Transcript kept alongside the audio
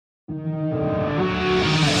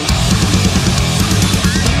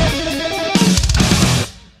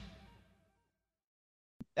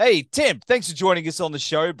Hey, Tim, thanks for joining us on the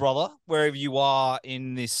show, brother. Wherever you are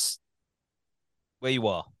in this, where you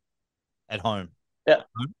are at home. Yeah,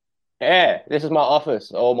 yeah. This is my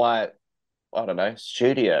office or my, I don't know,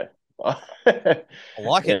 studio. I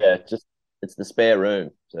like it Yeah, just it's the spare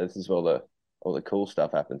room. So this is where all the cool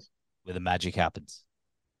stuff happens. where the magic happens.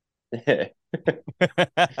 Yeah.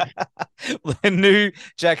 The new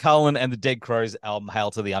Jack Harlan and the Dead Crows album,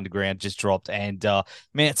 Hail to the Underground, just dropped. And man,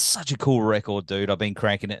 it's such a cool record, dude. I've been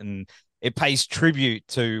cranking it, and it pays tribute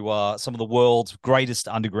to some of the world's greatest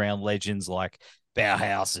underground legends like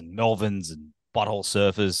Bauhaus and Melvins and Butthole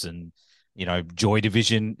Surfers and, Joy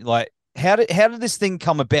Division. Like, how did this thing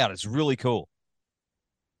come about? It's really cool.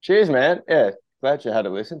 Cheers, man. Yeah, glad you had to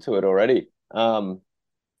listen to it already.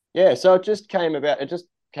 Yeah, so it just came about. It just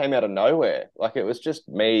came out of nowhere. Like it was just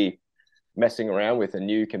me messing around with a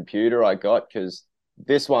new computer I got because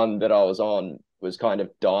this one that I was on was kind of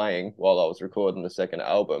dying while I was recording the second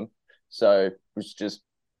album. So it was just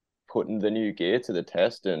putting the new gear to the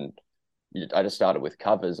test, and I just started with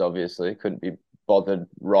covers. Obviously, couldn't be bothered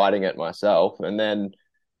writing it myself, and then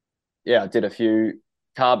yeah, I did a few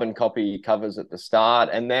carbon copy covers at the start,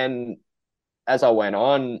 and then as I went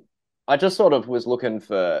on, I just sort of was looking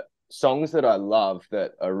for songs that I love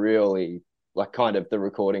that are really like kind of the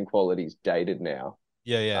recording quality's dated now.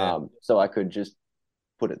 Yeah, yeah, yeah. So I could just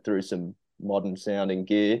put it through some modern sounding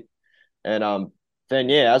gear. And then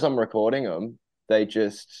yeah, as I'm recording them, they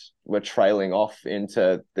just were trailing off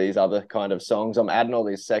into these other kind of songs. I'm adding all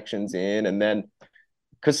these sections in, and then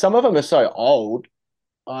because some of them are so old,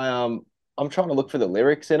 I'm trying to look for the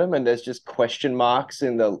lyrics in them, and there's just question marks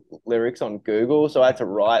in the lyrics on Google. So I had to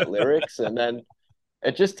write lyrics, and then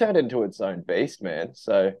it just turned into its own beast, man.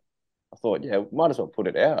 So I thought, yeah, might as well put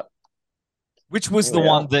it out. Which was Here the we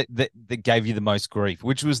one are. that gave you the most grief?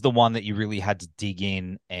 Which was the one that you really had to dig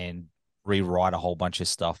in and rewrite a whole bunch of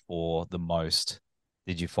stuff for the most?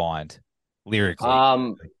 Did you find lyrically?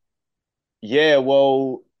 Um, yeah,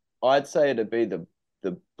 well, I'd say it'd be the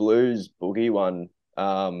blues boogie one.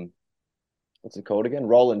 What's it called again?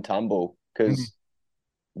 Roll and Tumble, Mhm. because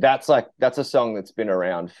that's a song that's been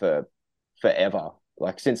around for forever.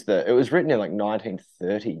 Like since the it was written in like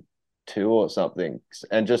 1932 or something,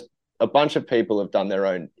 and just a bunch of people have done their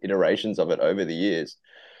own iterations of it over the years.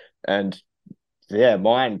 And yeah,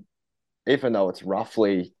 mine, even though it's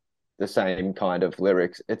roughly the same kind of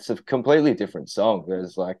lyrics, it's a completely different song.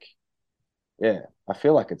 There's like, yeah, I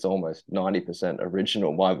feel like it's almost 90%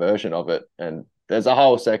 original, my version of it. And there's a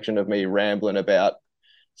whole section of me rambling about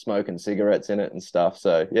smoking cigarettes in it and stuff.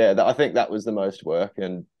 So yeah, I think that was the most work.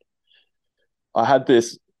 And I had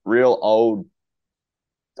this real old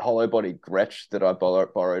hollow body Gretsch that I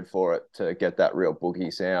borrowed for it to get that real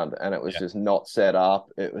boogie sound, and it was Yeah, just not set up.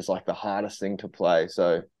 It was like the hardest thing to play.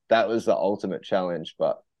 So that was the ultimate challenge,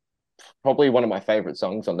 but probably one of my favorite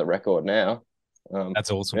songs on the record now. that's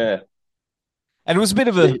awesome. Yeah, And it was a bit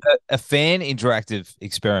of a fan interactive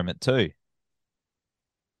experiment too.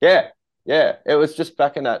 yeah, yeah. It was just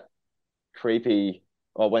back in that creepy,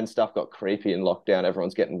 or when stuff got creepy in lockdown,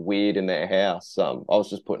 everyone's getting weird in their house. I was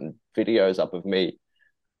just putting videos up of me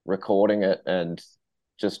recording it, and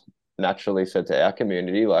just naturally said to our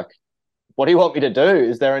community, like, what do you want me to do?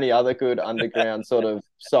 Is there any other good underground sort of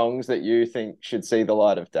songs that you think should see the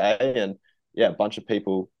light of day? And yeah, a bunch of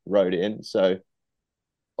people wrote in. So,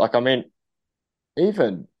 like, I mean,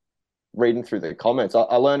 even reading through the comments,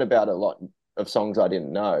 I learned about a lot of songs I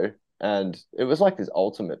didn't know. And it was like this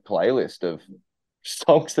ultimate playlist of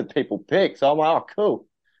songs that people pick. So I'm like, oh, cool.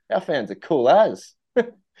 Our fans are cool as.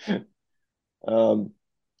 um,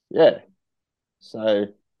 yeah. So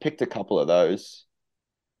picked a couple of those.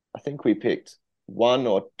 I think we picked one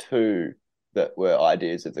or two that were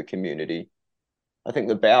ideas of the community. I think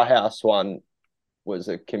the Bauhaus one was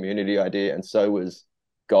a community idea, and so was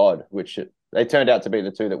God, which they turned out to be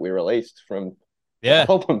the two that we released from the Yeah.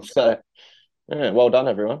 album. So, yeah, well done,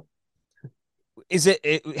 everyone.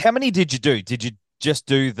 How many did you do? Did you just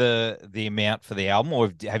do the amount for the album,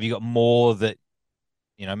 or have you got more that,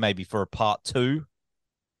 maybe for a part two?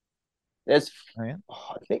 There's, Oh, yeah.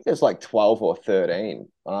 I think there's like 12 or 13.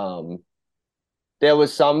 There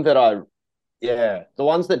was some that yeah, the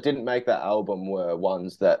ones that didn't make that album were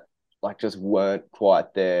ones that like just weren't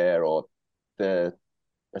quite there, or the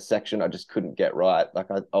a section I just couldn't get right. Like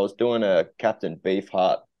I was doing a Captain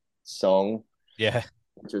Beefheart song, Yeah.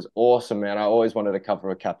 which was awesome, man. I always wanted to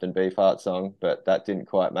cover a Captain Beefheart song, but that didn't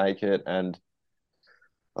quite make it. And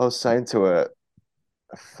I was saying to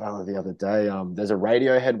fella the other day. There's a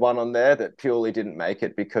Radiohead one on there that purely didn't make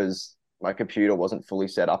it because my computer wasn't fully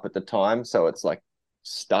set up at the time, so it's like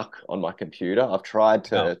stuck on my computer. I've tried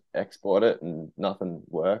Oh, to export it and nothing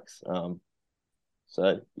works.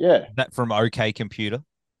 So yeah. that from OK Computer.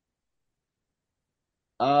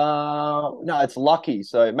 No, it's Lucky.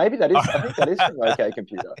 So maybe that is. I think that is from OK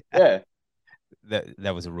Computer. Yeah.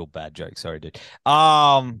 That was a real bad joke. Sorry, dude.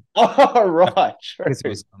 Oh right, Guess it true.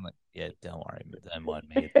 was, I'm like, yeah, don't worry, don't mind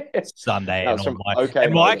me. It's Sunday That and was on from my OK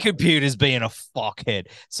and my Motor. computer's being a fuckhead.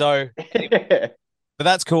 So, but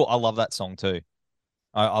that's cool. I love that song too.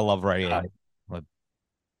 I love Uh, Radiohead. I,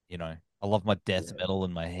 you know, I love my death yeah. metal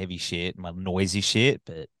and my heavy shit, my noisy shit.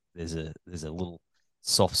 But there's a little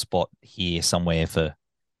soft spot here somewhere for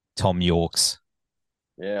Tom York's.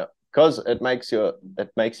 Yeah, because it makes your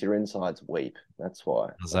insides weep. That's why.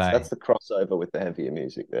 That's So, that's the crossover with the heavier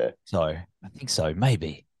music there. so I think so.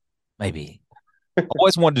 Maybe. I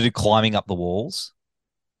always wanted to do climbing up the walls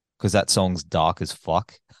because that song's dark as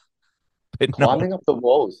fuck. But no, Climbing up the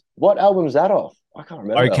walls. What album's that off? I can't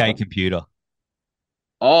remember that OK one. Computer.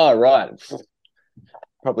 Oh, right.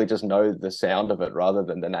 Probably just know the sound of it rather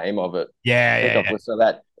than the name of it. I Yeah, think yeah, I've yeah. listened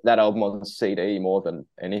to that album on CD more than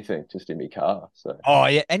anything, just in my car. So Oh,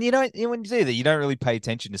 yeah. And when you do that, you don't really pay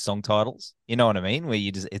attention to song titles. You know what I mean? Where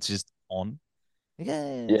it's just on.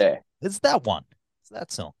 Yeah, yeah, it's that one. It's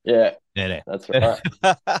that song. yeah, Yeah, that's yeah.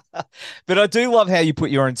 right. But I do love how you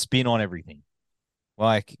put your own spin on everything.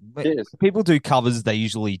 Like, when Cheers. people do covers, they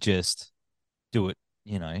usually just do it,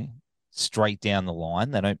 you know, straight down the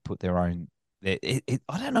line. They don't put their own. I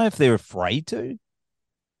don't know if they're afraid to.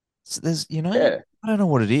 So I Yeah. don't know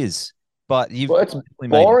what it is, but you've Well, it's definitely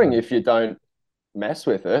made me. boring if you don't mess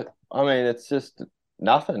with it. I mean, it's just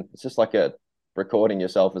nothing. It's just like a recording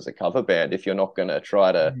yourself as a cover band if you're not going to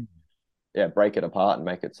try to, yeah, break it apart and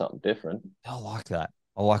make it something different. I like that.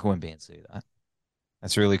 I like when bands do that.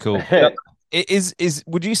 That's really cool. Is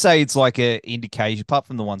would you say it's like a indication, apart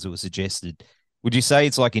from the ones that were suggested, would you say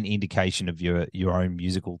it's like an indication of your own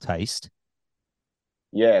musical taste?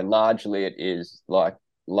 Yeah, largely it is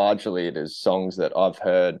songs that I've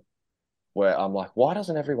heard where I'm like, why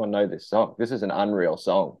doesn't everyone know this song? This is an unreal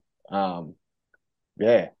song. Um,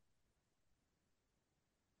 yeah.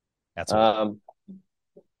 That's all. Um,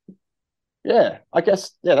 yeah, I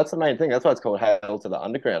guess, yeah, that's the main thing. That's why it's called Hail to the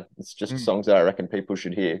Underground. It's just Mm. songs that I reckon people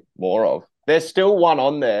should hear more of. There's still one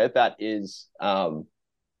on there that is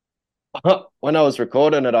when I was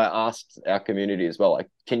recording it, I asked our community as well, like,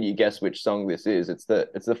 can you guess which song this is? It's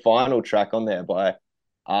the final track on there by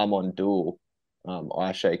Armand Duel,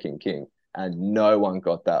 Eye Shaking King. And no one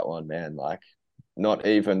got that one, man. Like, not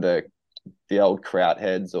even the old Kraut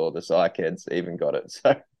heads or the psych heads even got it.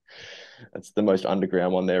 So that's the most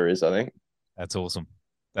underground one there is, I think. That's awesome.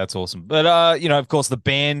 That's awesome. But of course, the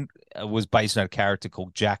band was based on a character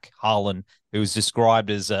called Jack Harlan, who was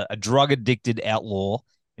described as a drug addicted outlaw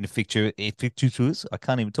in a fictitious, I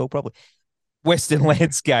can't even talk properly, Western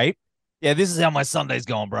landscape. Yeah, this is how my Sunday's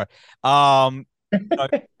going, bro. Um,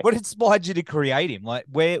 what inspired you to create him? Like,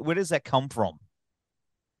 where does that come from?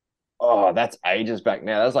 Oh, that's ages back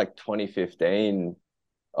now. That was like 2015.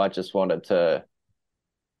 I just wanted to,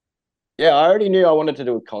 yeah, I already knew I wanted to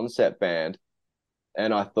do a concept band.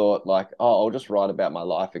 And I thought, like, oh, I'll just write about my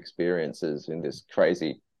life experiences in this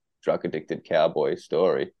crazy drug addicted cowboy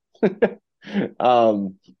story.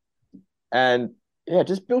 um, and yeah, it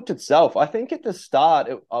just built itself. I think at the start,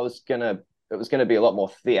 it was gonna be a lot more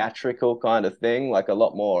theatrical kind of thing, like a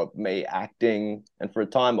lot more of me acting, and for a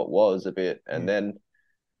time it was a bit, and Mm. then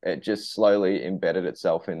it just slowly embedded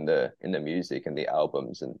itself in the music and the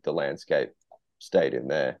albums, and the landscape stayed in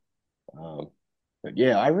there. Um, but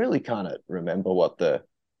yeah, I really can't remember what the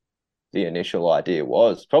initial idea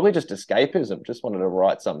was. Probably just escapism. Just wanted to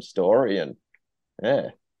write some story, and yeah,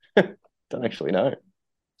 don't actually know. Do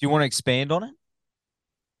you want to expand on it?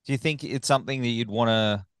 Do you think it's something that you'd want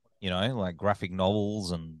to, like graphic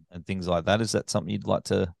novels and things like that? Is that something you'd like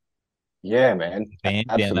to Yeah, man, expand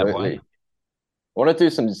down that way? absolutely. I want to do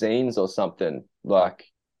some zines or something like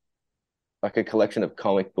a collection of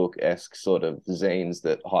comic book esque sort of zines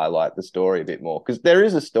that highlight the story a bit more because there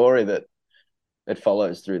is a story that it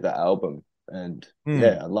follows through the album, and Hmm.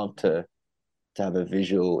 yeah, I'd love to have a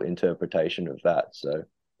visual interpretation of that. So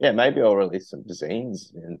yeah, maybe I'll release some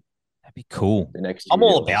zines in That'd be cool. the next I'm year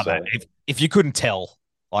all or about that. so. If you couldn't tell,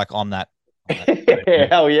 like I'm that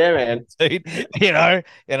Hell yeah, man. dude.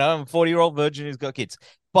 I'm a 40-year-old virgin who's got kids.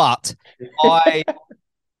 But I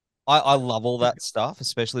I love all that stuff,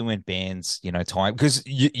 especially when bands, time because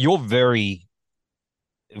you're very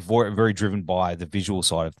very driven by the visual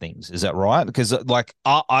side of things. Is that right? Because like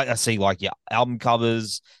I see like yeah, album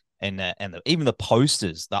covers and even the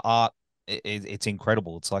posters, the art, it's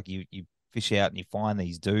incredible. It's like you fish out and you find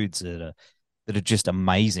these dudes that are just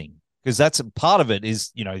amazing. Because that's a part of it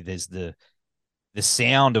is there's the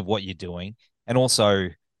sound of what you're doing, and also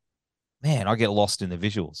man, I get lost in the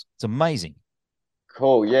visuals. It's amazing.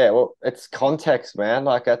 Cool. Yeah. Well, it's context, man.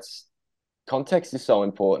 Like that's context is so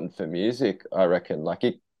important for music, I reckon. Like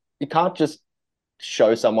you can't just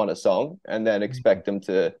show someone a song and then expect them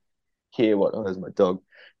to hear what oh, there's my dog.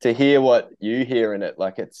 To hear what you hear in it.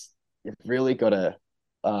 Like it's you've really got to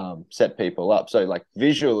set people up. So like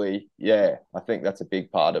visually, yeah, I think that's a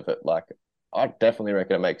big part of it. Like I definitely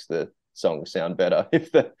reckon it makes the song sound better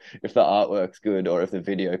if the artwork's good or if the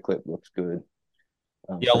video clip looks good.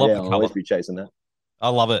 Yeah, I So love yeah, the I'll color. always be chasing that. I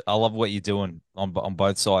love it. I love what you're doing on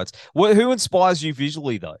both sides. Who inspires you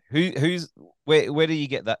visually though? Who's where do you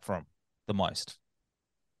get that from the most?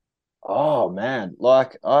 Oh man,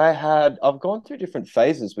 like I've gone through different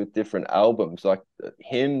phases with different albums. Like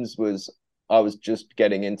Hymns was I was just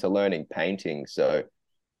getting into learning painting, so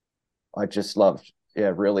I just loved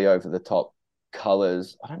yeah, really over the top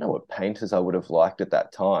colors. I don't know what painters I would have liked at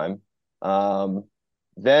that time. Um,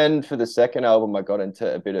 then for the second album, I got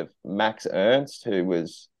into a bit of Max Ernst,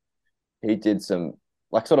 he did some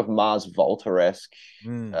like sort of Mars Volta-esque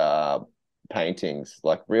Mm. uh paintings,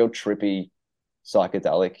 like real trippy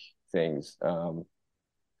psychedelic things.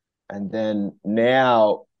 And then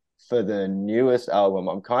now for the newest album,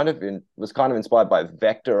 I'm kind of in was kind of inspired by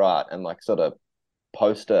vector art and like sort of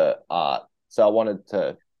poster art. So I wanted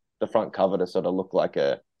to the front cover to sort of look like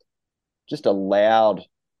a just a loud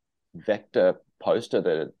vector poster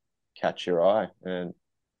that'd catch your eye. And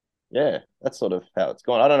yeah, that's sort of how it's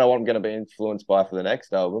gone. I don't know what I'm going to be influenced by for the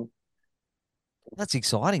next album. That's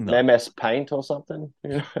exciting though. MS Paint or something.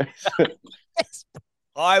 You know? Yes.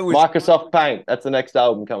 I was Microsoft Paint. That's the next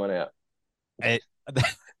album coming out. I,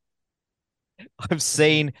 I've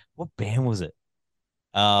seen what band was it?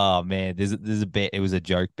 Oh man, there's a band. It was a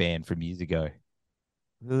joke band from years ago.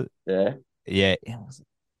 Yeah. Yeah, it was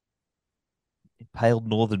Pale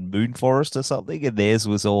Northern Moon Forest or something, and theirs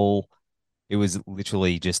was all. It was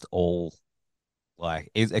literally just all like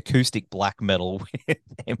it's acoustic black metal with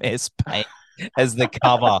MS Paint as the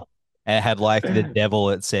cover, and it had like the devil.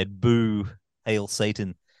 It said "Boo, Hail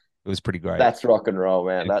Satan." It was pretty great. That's rock and roll,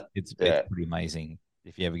 man. It's That it's yeah. pretty amazing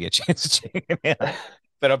if you ever get a chance to check it out.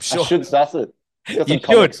 But I'm I sure should suss it. It's got you some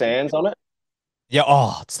Comic should. Sans on it. Yeah.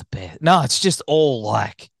 Oh, it's the best. No, it's just all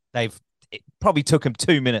like they've. It probably took them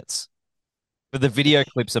 2 minutes, but the video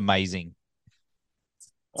clip's amazing.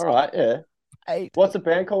 All right, yeah. Eight What's the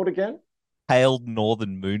band called again? Hailed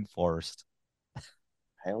Northern Moon Forest.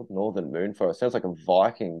 Hailed Northern Moonforest. Sounds like a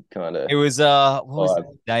Viking kind of It was what was the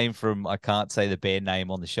vibe. name from I can't say the band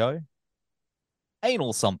name on the show.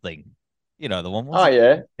 Anal something. You know the one was Oh it?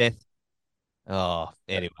 yeah. Death. Oh,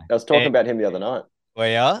 anyway. I was talking about him the other night.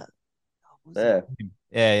 We are. What was that? Yeah.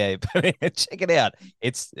 Yeah, yeah. Check it out.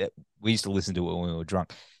 It's we used to listen to it when we were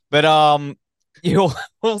drunk. But you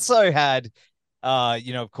also had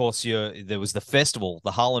of course there was the festival,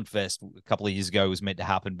 the Harlan Fest a couple of years ago was meant to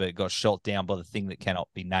happen, but it got shot down by the thing that cannot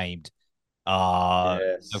be named. Of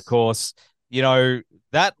Yes. course, you know,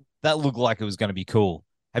 that that looked like it was going to be cool.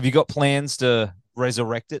 Have you got plans to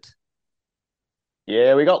resurrect it?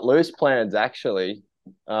 Yeah, we got loose plans actually.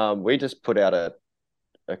 We just put out a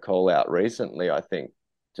call out recently, I think,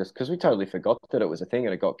 just because we totally forgot that it was a thing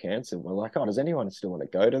and it got cancelled. We're like, oh, does anyone still want to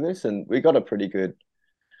go to this? And we got a pretty good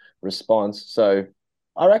response. So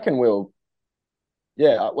I reckon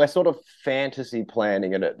yeah, we're sort of fantasy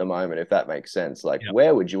planning it at the moment, if that makes sense. Like, Yeah.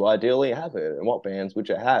 where would you ideally have it and what bands would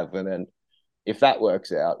you have? And then if that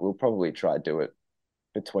works out, we'll probably try to do it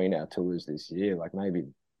between our tours this year, like maybe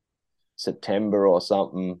September or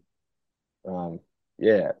something. Um,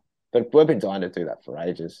 yeah, but we've been dying to do that for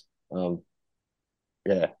ages.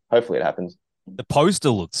 Yeah, hopefully it happens. The poster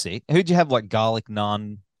looked sick. Who'd you have like Garlic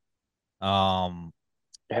Nun? Um,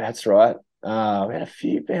 Yeah, that's right. We had a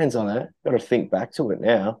few bands on there. Got to think back to it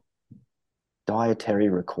now. Dietary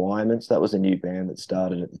Requirements. That was a new band that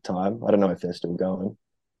started at the time. I don't know if they're still going.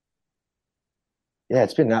 Yeah,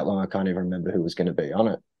 it's been that long. I can't even remember who was going to be on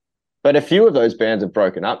it. But a few of those bands have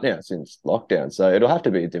broken up now since lockdown, so it'll have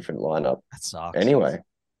to be a different lineup that sucks. anyway.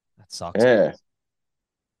 That sucks. Yeah.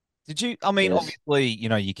 Did you? I mean, Yes. obviously,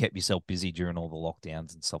 you kept yourself busy during all the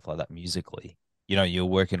lockdowns and stuff like that musically. You're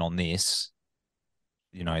working on this,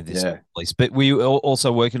 this Yeah. release, but were you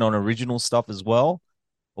also working on original stuff as well?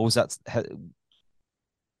 Or was that like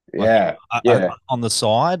Yeah. Yeah. on the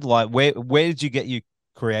side? Like, where did you get your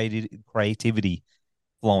creativity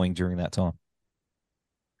flowing during that time?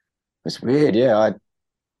 It's weird. Yeah.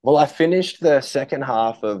 I finished the second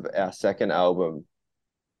half of our second album,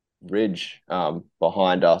 Ridge,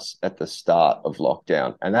 behind us at the start of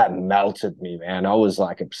lockdown, and that melted me, man. I was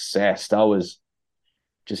like obsessed. I was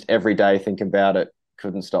just every day thinking about it,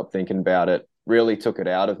 couldn't stop thinking about it. Really took it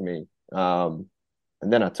out of me. And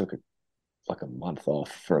then I took like a month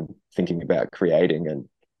off from thinking about creating, and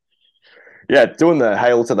yeah, doing the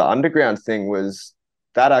Hail to the Underground thing was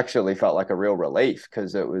that actually felt like a real relief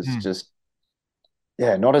because it was Hmm. just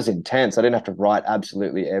yeah, not as intense. I didn't have to write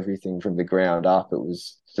absolutely everything from the ground up. It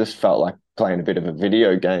was just felt like playing a bit of a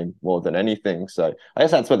video game more than anything. So I guess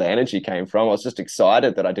that's where the energy came from. I was just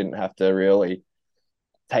excited that I didn't have to really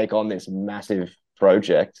take on this massive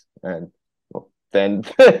project. And well, then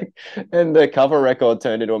and the cover record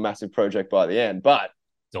turned into a massive project by the end. But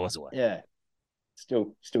It's always a way. yeah,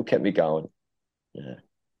 still kept me going. Yeah.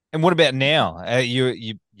 And what about now?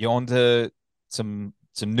 You on to some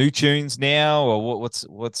new tunes now, or what's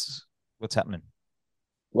happening?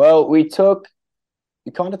 Well, we kind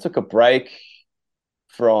of took a break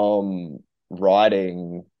from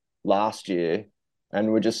writing last year,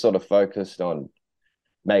 and we're just sort of focused on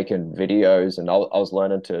making videos. And I was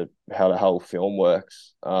learning to how the whole film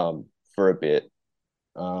works for a bit.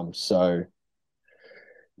 So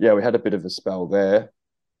yeah, we had a bit of a spell there,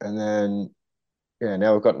 and then yeah,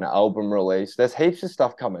 now we've got an album release. There's heaps of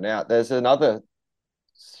stuff coming out. There's another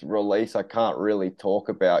release I can't really talk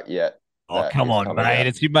about yet Oh, that come is on, coming mate. out.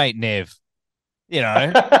 It's your mate Nev. You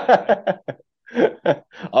know.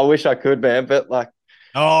 I wish I could, man, but like,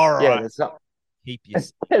 All yeah, right. there's not. Keep your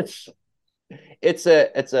It's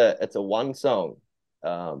it's a one song.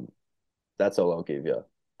 Um, that's all I'll give you.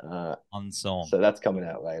 on song. So that's coming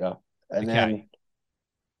out later, and Okay. then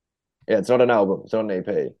yeah, it's not an album. It's not an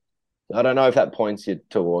EP. I don't know if that points you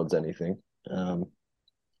towards anything. Um,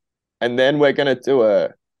 and then we're gonna do a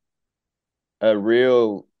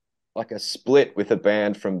real like a split with a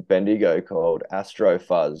band from Bendigo called Astro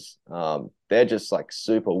Fuzz. They're just like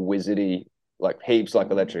super wizardy, like heaps like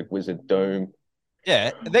Electric Wizard Doom.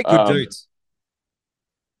 Yeah, they're good Um, dudes.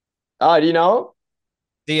 do you know?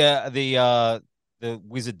 The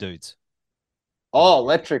wizard dudes. Oh,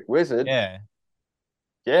 Electric Wizard. Yeah.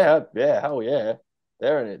 Yeah, yeah, hell yeah.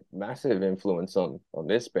 They're a massive influence on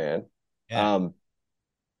this band. Yeah. Um,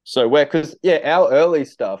 so we're because yeah, our early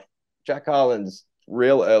stuff, Jack Harlan's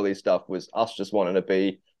real early stuff was us just wanting to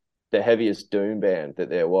be the heaviest doom band that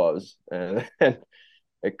there was, and, and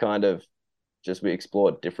it kind of just we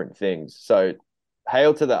explored different things. So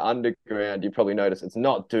Hail to the Underground, you probably notice it's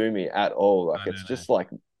not doomy at all. Like No, no, it's no. just like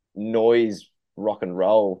noise, rock and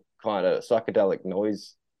roll kind of psychedelic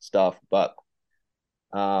noise stuff, but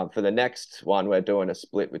for the next one, we're doing a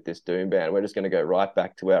split with this Doom band. We're just going to go right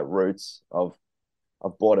back to our roots of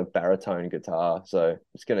I've bought a baritone guitar, so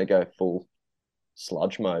it's going to go full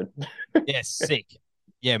sludge mode. Yeah, sick.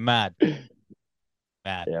 Yeah, mad.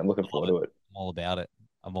 Mad. Yeah, I'm looking I love forward it. to it. I'm all about it.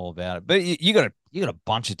 I'm all about it. But you got a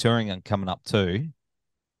bunch of touring coming up too.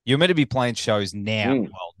 You're meant to be playing shows now. Mm.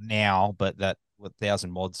 Well, now, but that what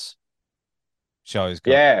Thousand Mods shows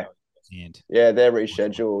got Yeah, and yeah, they're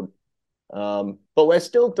rescheduled. But we're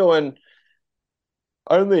still doing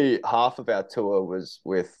only half of our tour was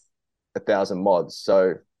with 1,000 mods.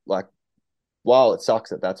 So like while it sucks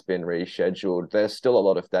that that's been rescheduled, there's still a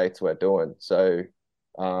lot of dates we're doing. So,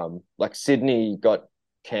 like Sydney got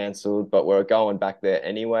cancelled, but we're going back there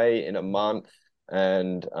anyway in a month.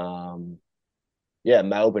 And yeah,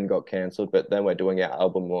 Melbourne got cancelled, but then we're doing our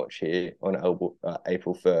album launch here on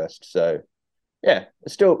April 1st. So yeah,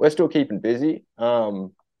 we're still keeping busy.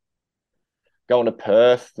 Going to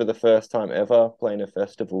Perth for the first time ever, playing a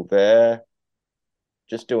festival there.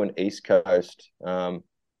 Just doing East Coast.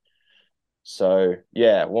 So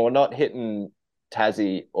yeah, well, we're not hitting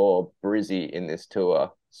Tassie or Brizzy in this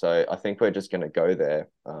tour. So I think we're just going to go there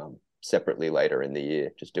separately later in the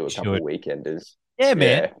year. Just do a couple should. weekenders. Yeah,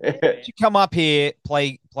 man. Yeah. You come up here,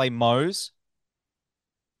 play Moe's.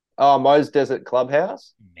 Oh, Mo's Desert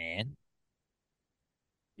Clubhouse. Man,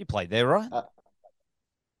 you played there, right?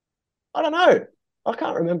 I don't know. I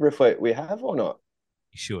can't remember if we have or not.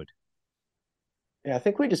 You should. Yeah, I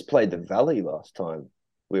think we just played the Valley last time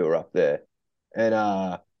we were up there. And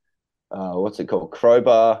what's it called?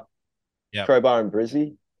 Yep. Crowbar and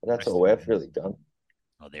Brizzy. That's Rest all in we've peace. really done.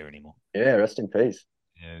 Not there anymore. Yeah, rest in peace.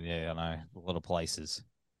 Yeah, yeah, I know. A lot of places,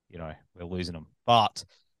 we're losing them. But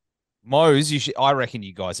Moe's, I reckon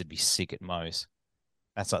you guys would be sick at Moe's.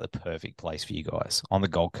 That's like the perfect place for you guys on the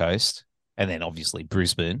Gold Coast, and then obviously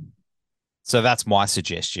Brisbane. So that's my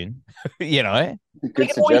suggestion. Make Good it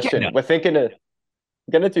a weekend. suggestion. We're thinking of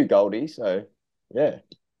gonna do Goldie, so Yeah,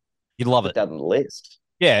 You'd love put it. that on the list.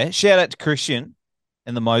 Yeah. Shout out to Christian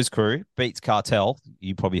and the Mose crew. Beats Cartel.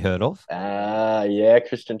 You probably heard of. Ah, yeah,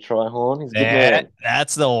 Christian Trihorn, he's a good Yeah, man.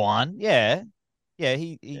 that's the one. Yeah. Yeah,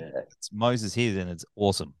 he Yeah, it's Moses here, and it's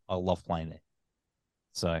awesome. I love playing there.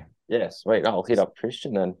 So yeah, sweet. I'll hit up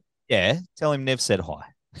Christian then. yeah, tell him Nev said hi.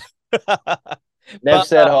 Nev But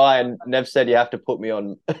said hi, and Nev said you have to put me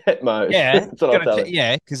on at Mo's. yeah, That's what I'll tell him.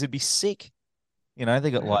 yeah, because it'd be sick. You know,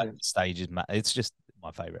 they got like stages. It's just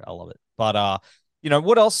my favorite. I love it. But you know,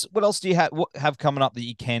 what else? What else do you have coming up that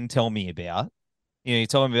you can tell me about? You know, you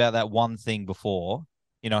told me about that one thing before.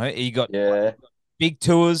 You know, you got like Yeah. big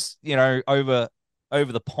tours. You know, over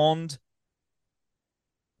the pond.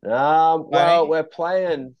 Well, we're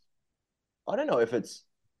playing. I don't know if it's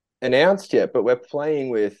announced yet, but we're playing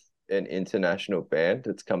with an international band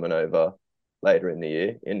that's coming over later in the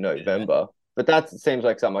year in Yeah. November. But that seems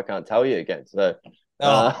like something I can't tell you again. So,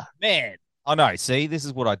 Oh uh, man, I know. See, this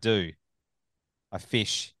is what I do. I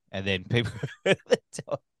fish, and then people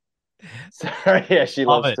sorry, yeah, she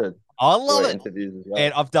love loves it. to I do love her it. interviews as well.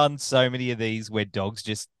 And I've done so many of these where dogs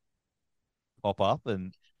just pop up,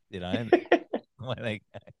 and you know, and they,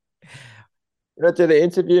 You know, do the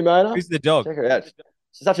interview, mate. who's the dog? Check her out.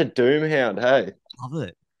 She's such a doom hound. Hey, Love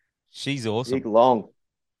it. She's awesome. big long,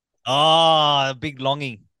 Oh, big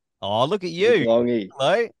longing. Oh, look at big you. longy.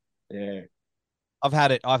 Hello. Yeah, I've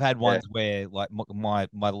had it. I've had yeah. ones where like my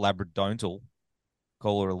Labradontal,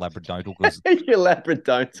 call her a Labradontal because Your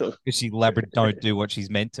Labradontal. she Labrador don't do what she's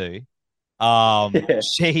meant to.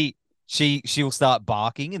 Yeah, She'll start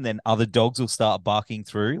barking, and then other dogs will start barking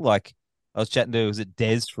through. Like I was chatting to, was it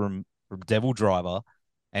Des from Devil Driver,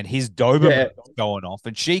 and his Doberman yeah. was going off,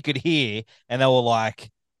 and she could hear, and they were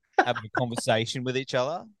like having a conversation with each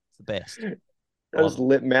other. It's the best. I I love was it.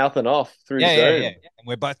 lip mouthing off through Yeah. Zoom. And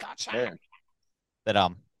we're both going, shut Yeah. up.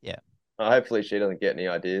 But yeah. Hopefully she doesn't get any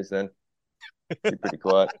ideas then. She's pretty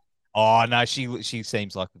quiet. Oh no, she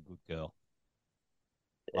seems like a good girl.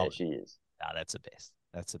 Yeah, Love it. she is. Ah, that's the best.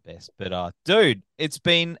 That's the best. But dude, it's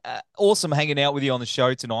been awesome hanging out with you on the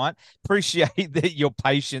show tonight. Appreciate that your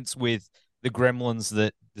patience with the gremlins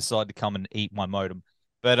that decide to come and eat my modem.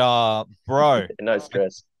 But bro, No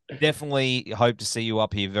stress. definitely hope to see you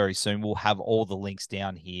up here very soon. We'll have all the links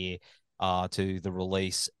down here to the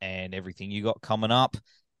release and everything you got coming up.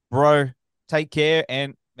 Bro, take care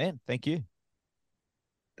and man, thank you.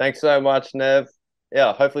 Thanks so much, Nev.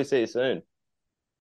 Yeah, hopefully see you soon.